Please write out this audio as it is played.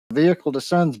The vehicle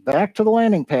descends back to the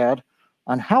landing pad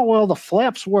on how well the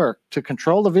flaps work to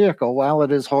control the vehicle while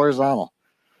it is horizontal.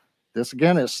 This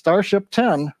again is Starship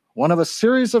 10, one of a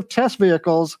series of test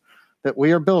vehicles that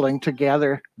we are building to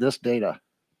gather this data.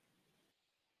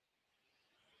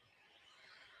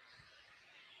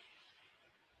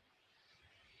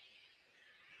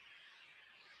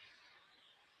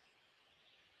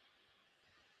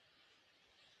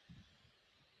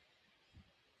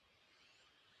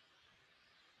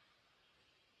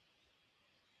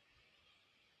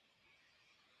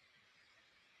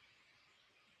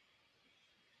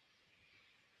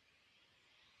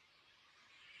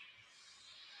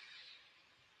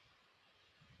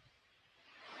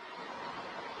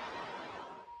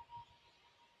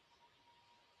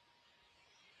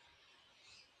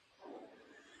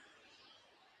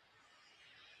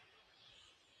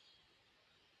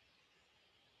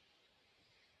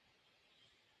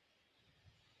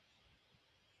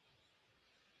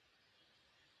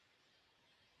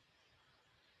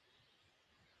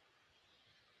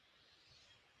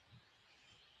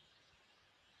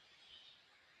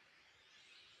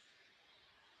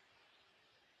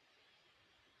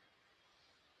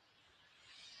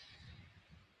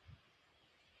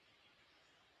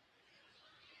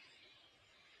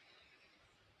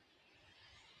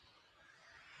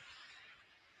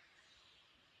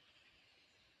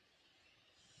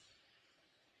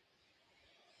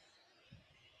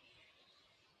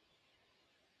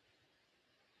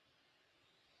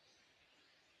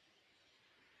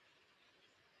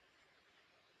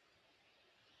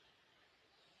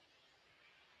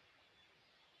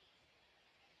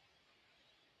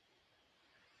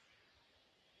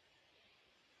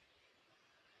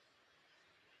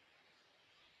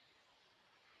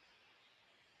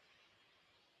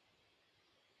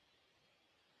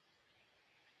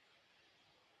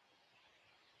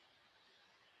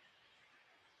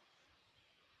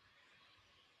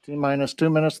 T-minus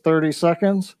 2 minutes, 30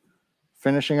 seconds.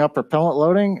 Finishing up propellant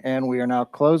loading, and we are now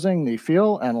closing the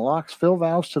fuel and LOX fill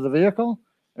valves to the vehicle.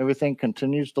 Everything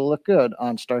continues to look good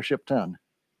on Starship 10.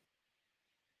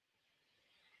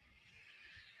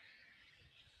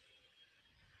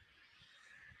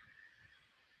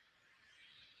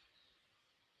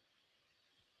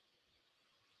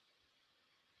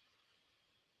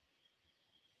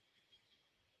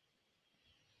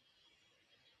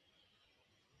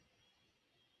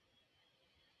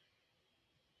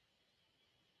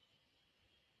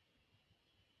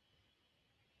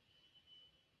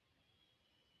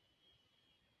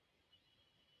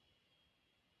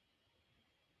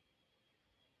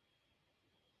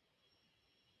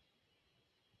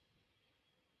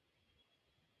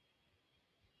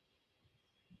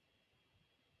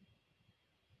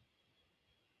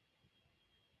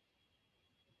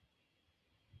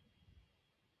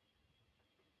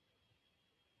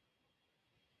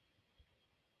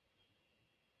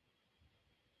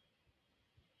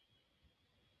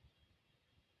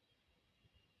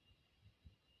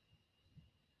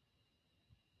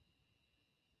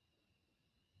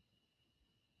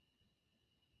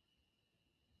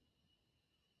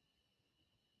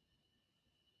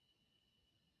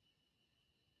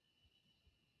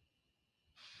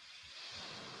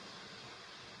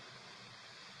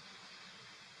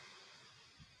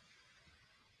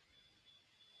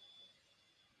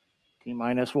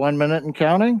 T-minus 1 minute and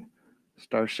counting.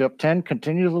 Starship 10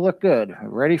 continues to look good,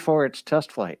 ready for its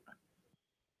test flight.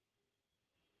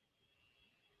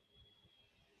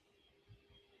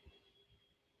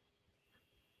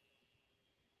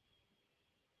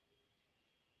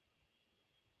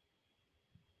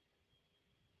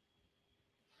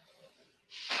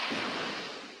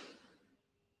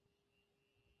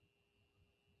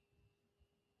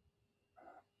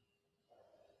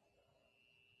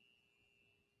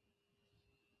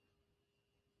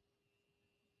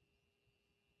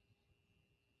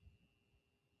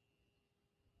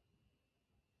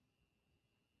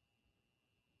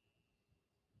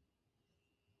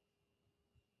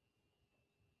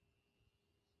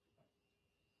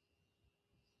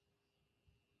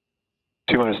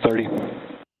 T-minus 30.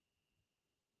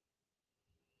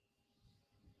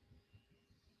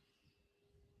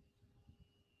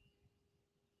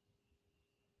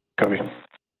 Copy.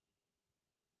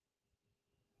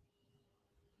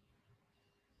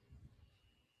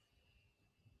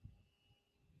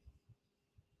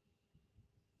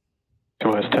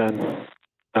 T-minus 10,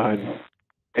 9,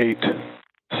 8,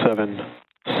 7,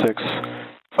 6,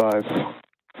 5,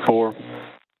 4,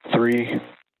 3,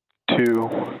 2,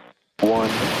 1.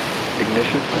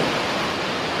 Ignition.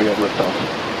 We have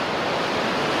liftoff.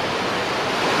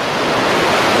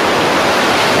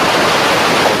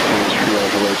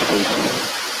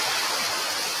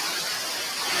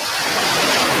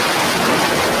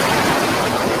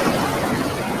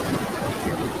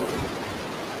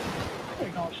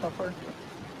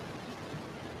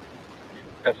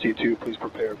 2, please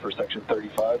prepare for section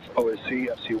 35, OSC,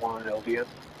 FC1, LVN.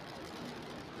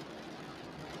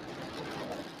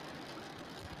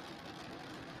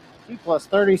 T plus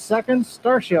 30 seconds,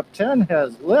 Starship 10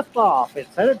 has liftoff.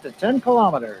 It's headed to 10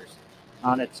 kilometers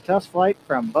on its test flight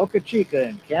from Boca Chica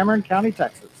in Cameron County,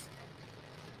 Texas.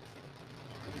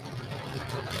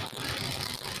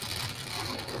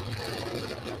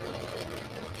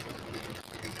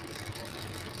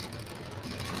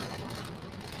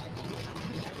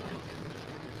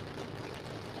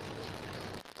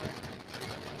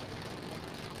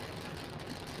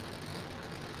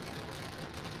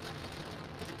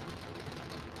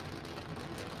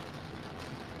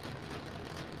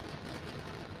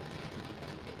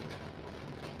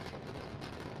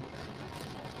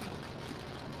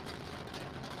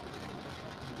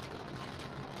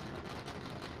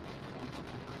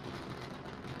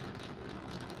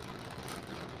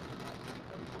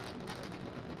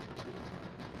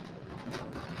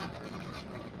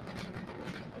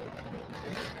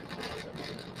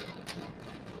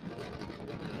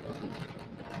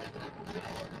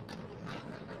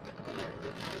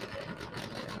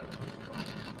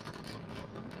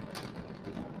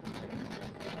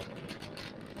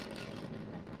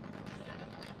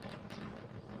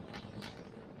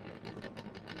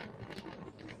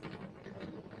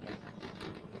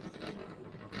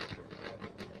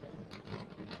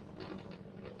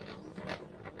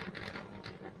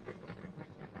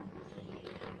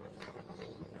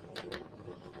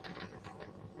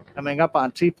 Coming up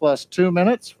on T plus 2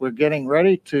 minutes, we're getting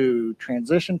ready to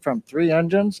transition from 3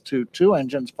 engines to 2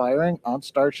 engines firing on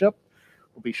Starship.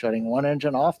 We'll be shutting 1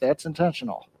 engine off. That's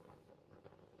intentional.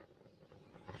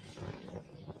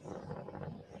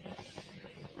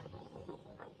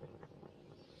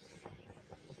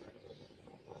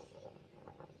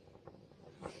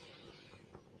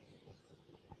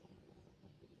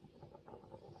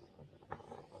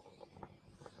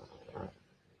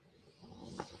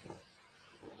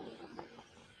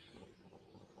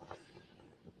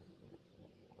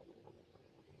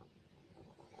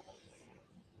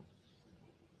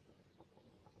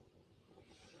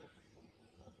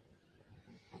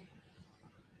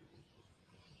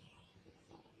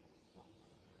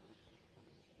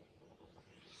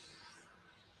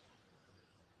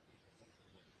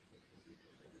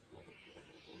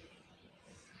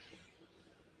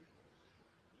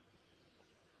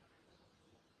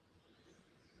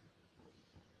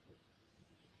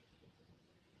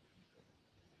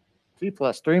 T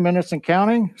plus 3 minutes and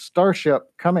counting.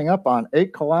 Starship coming up on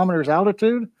 8 kilometers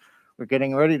altitude. We're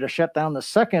getting ready to shut down the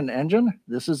 2nd engine.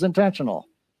 This is intentional.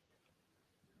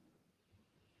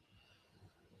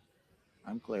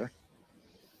 I'm clear.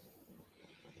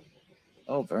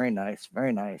 Oh, very nice.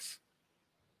 Very nice.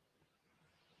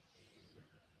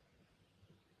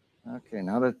 Okay,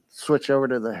 now to switch over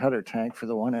to the header tank for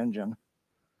the 1 engine.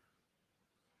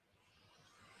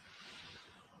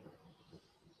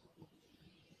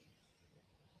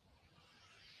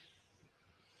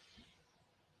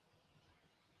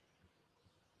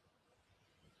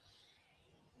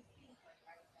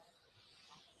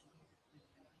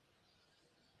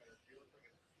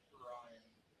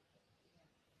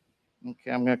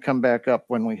 Okay, I'm going to come back up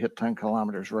when we hit 10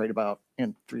 kilometers right about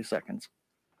in 3 seconds.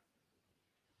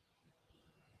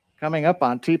 Coming up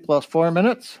on T plus 4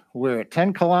 minutes, we're at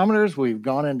 10 kilometers. We've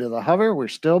gone into the hover. We're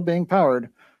still being powered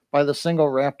by the single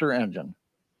Raptor engine.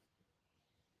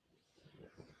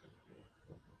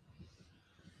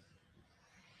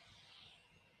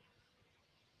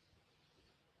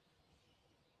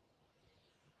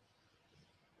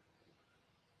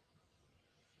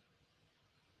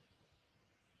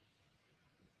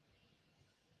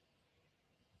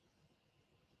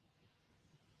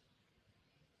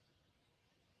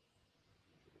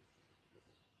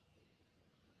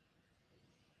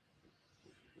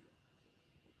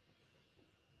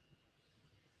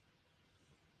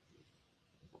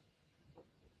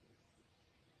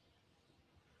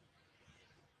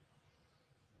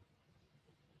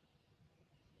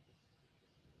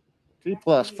 T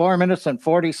plus 4 minutes and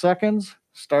 40 seconds.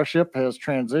 Starship has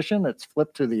transitioned. It's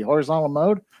flipped to the horizontal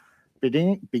mode,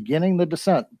 beginning the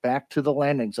descent back to the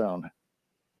landing zone.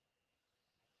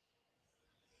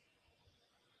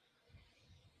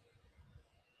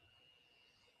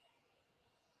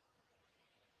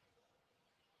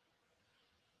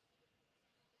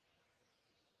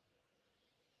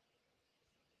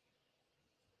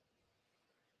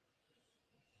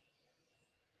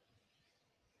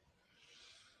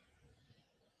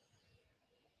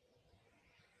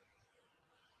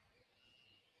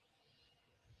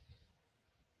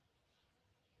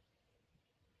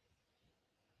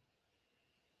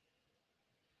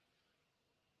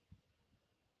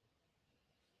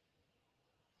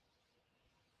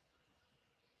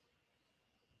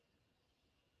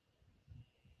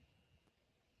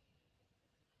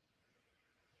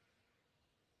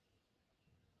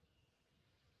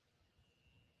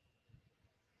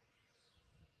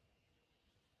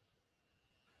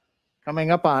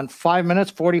 Coming up on 5 minutes,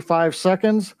 45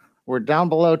 seconds, we're down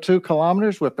below 2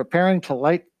 kilometers. We're preparing to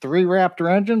light 3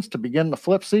 Raptor engines to begin the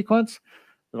flip sequence.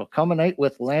 It'll culminate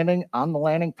with landing on the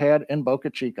landing pad in Boca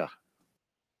Chica.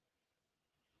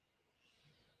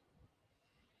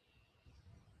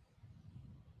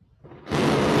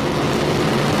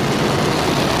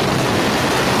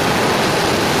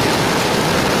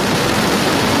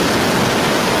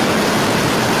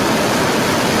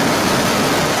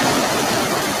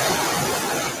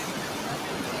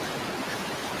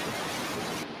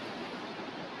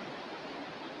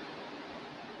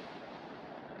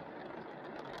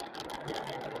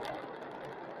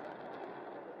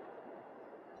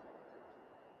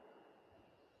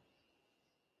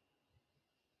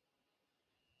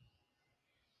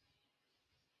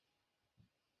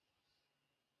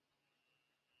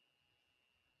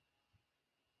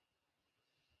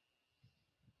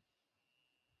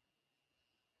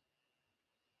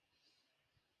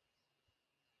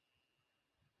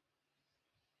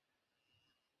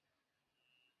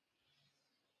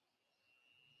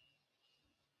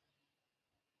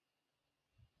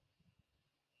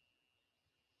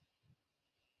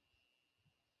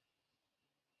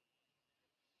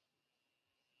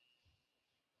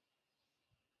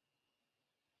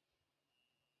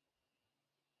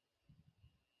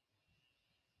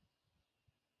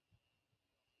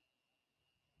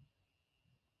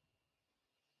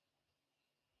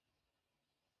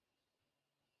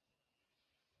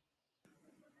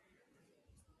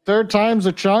 Third time's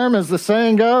a charm, as the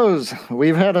saying goes.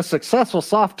 We've had a successful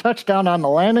soft touchdown on the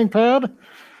landing pad.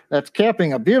 That's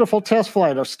capping a beautiful test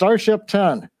flight of Starship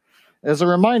 10. As a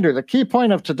reminder, the key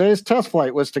point of today's test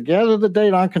flight was to gather the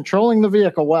data on controlling the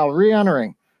vehicle while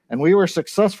re-entering, and we were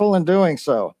successful in doing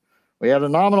so. We had a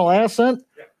nominal ascent.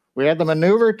 We had the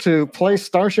maneuver to place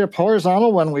Starship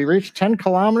horizontal when we reached 10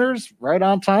 kilometers, right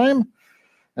on time.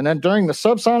 And then during the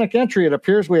subsonic entry, it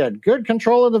appears we had good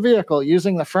control of the vehicle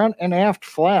using the front and aft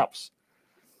flaps.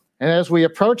 And as we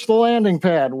approached the landing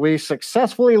pad, we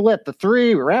successfully lit the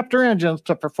 3 Raptor engines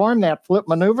to perform that flip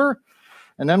maneuver.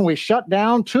 And then we shut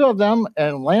down 2 of them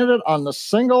and landed on the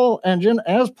single engine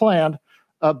as planned,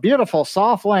 a beautiful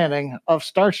soft landing of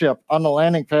Starship on the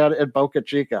landing pad at Boca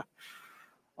Chica.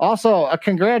 Also, a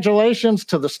congratulations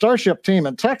to the Starship team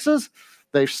in Texas.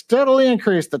 They've steadily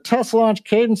increased the test launch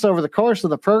cadence over the course of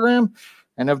the program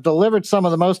and have delivered some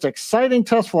of the most exciting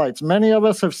test flights many of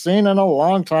us have seen in a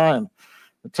long time.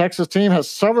 The Texas team has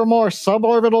several more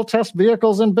suborbital test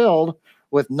vehicles in build,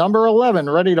 with number 11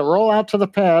 ready to roll out to the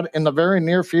pad in the very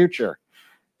near future.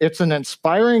 It's an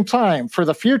inspiring time for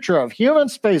the future of human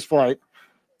spaceflight.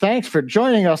 Thanks for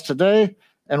joining us today,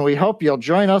 and we hope you'll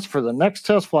join us for the next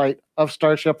test flight of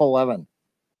Starship 11.